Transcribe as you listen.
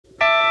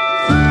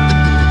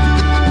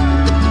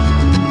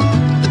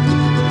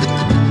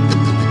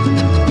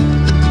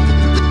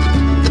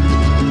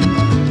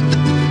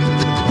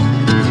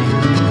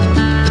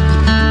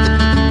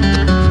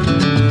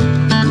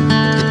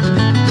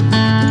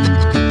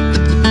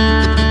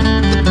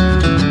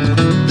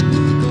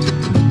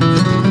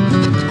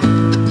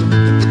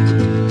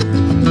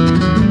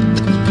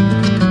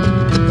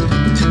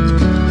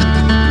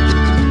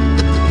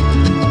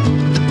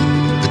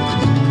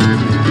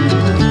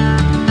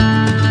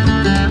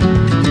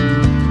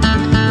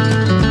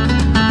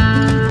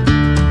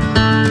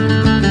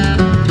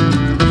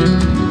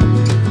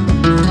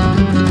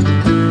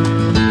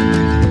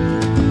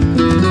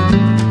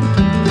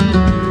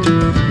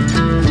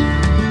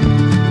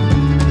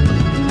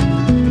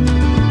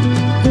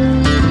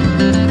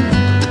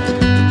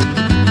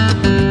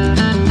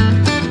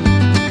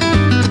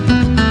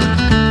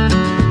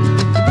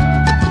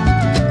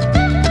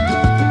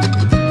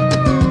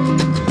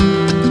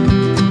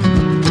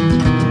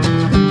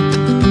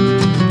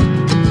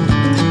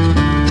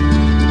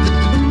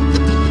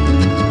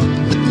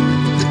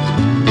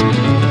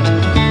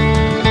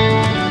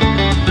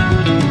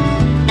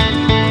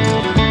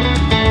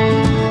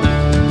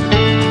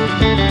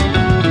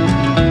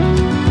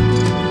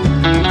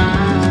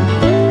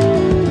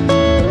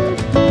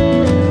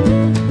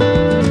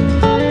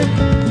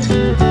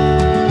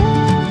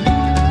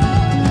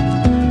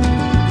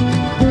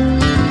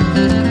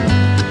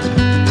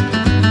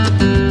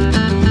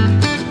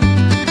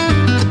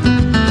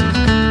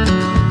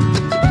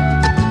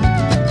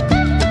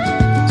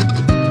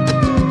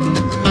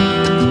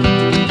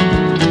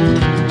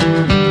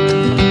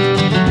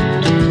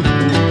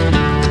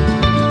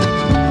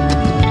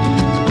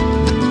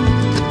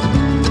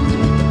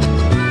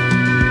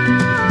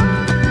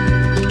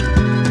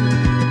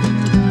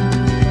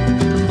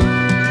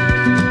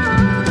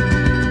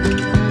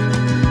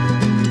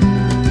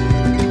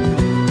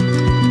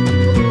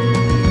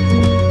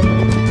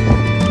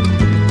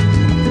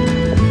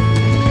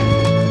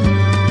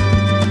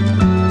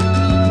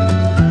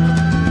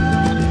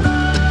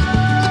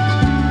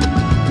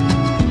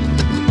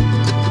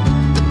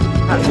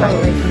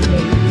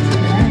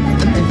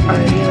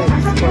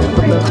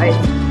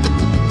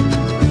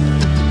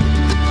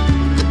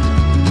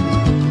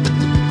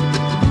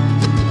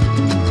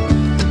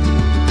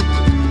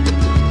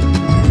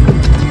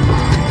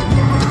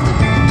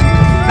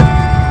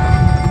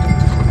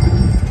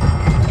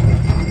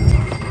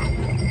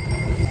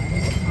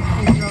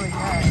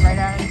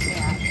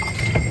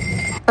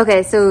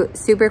Okay, so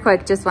super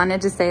quick, just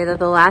wanted to say that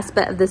the last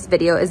bit of this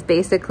video is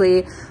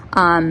basically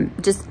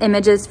just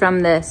images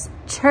from this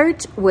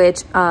church,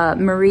 which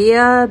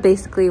Maria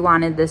basically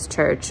wanted this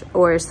church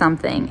or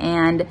something.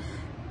 And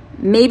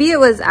maybe it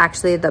was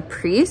actually the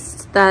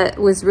priest that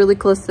was really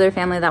close to their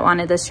family that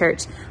wanted this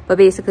church. But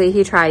basically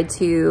he tried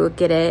to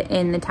get it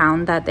in the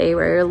town that they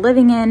were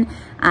living in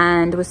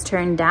and was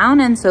turned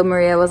down. And so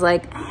Maria was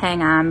like,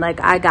 hang on,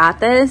 like I got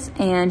this.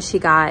 And she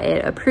got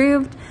it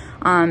approved.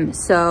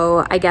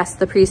 So I guess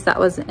the priest that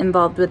was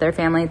involved with their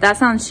family, that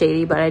sounds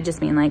shady, but I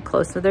just mean like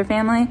close with their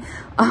family,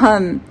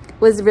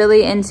 was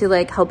really into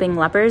like helping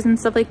lepers and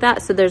stuff like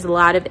that. So there's a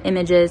lot of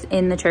images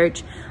in the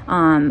church,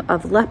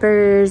 of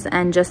lepers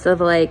and just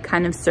of like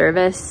kind of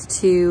service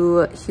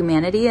to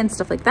humanity and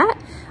stuff like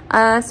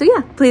that. So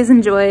yeah, please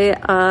enjoy,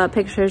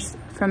 pictures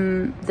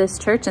from this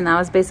church. And that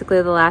was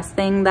basically the last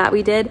thing that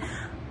we did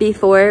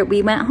before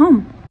we went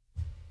home.